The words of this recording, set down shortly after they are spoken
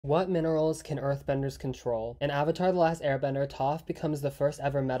What minerals can Earthbenders control? In Avatar: The Last Airbender, Toph becomes the first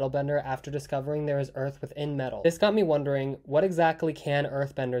ever metalbender after discovering there is earth within metal. This got me wondering, what exactly can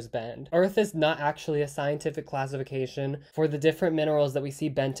Earthbenders bend? Earth is not actually a scientific classification for the different minerals that we see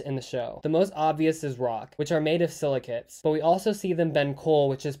bent in the show. The most obvious is rock, which are made of silicates, but we also see them bend coal,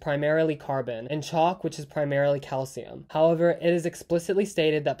 which is primarily carbon, and chalk, which is primarily calcium. However, it is explicitly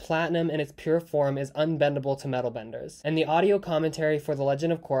stated that platinum in its pure form is unbendable to metalbenders. In the audio commentary for The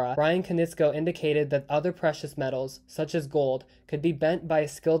Legend of Korra, Brian Konietzko indicated that other precious metals, such as gold, could be bent by a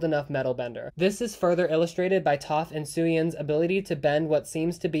skilled enough metal bender. This is further illustrated by Toph and Suyeon's ability to bend what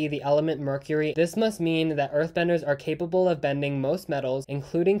seems to be the element mercury. This must mean that Earthbenders are capable of bending most metals,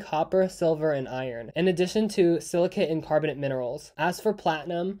 including copper, silver, and iron, in addition to silicate and carbonate minerals. As for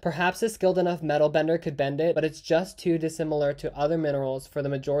platinum, perhaps a skilled enough metal bender could bend it, but it's just too dissimilar to other minerals for the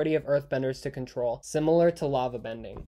majority of Earthbenders to control, similar to lava bending.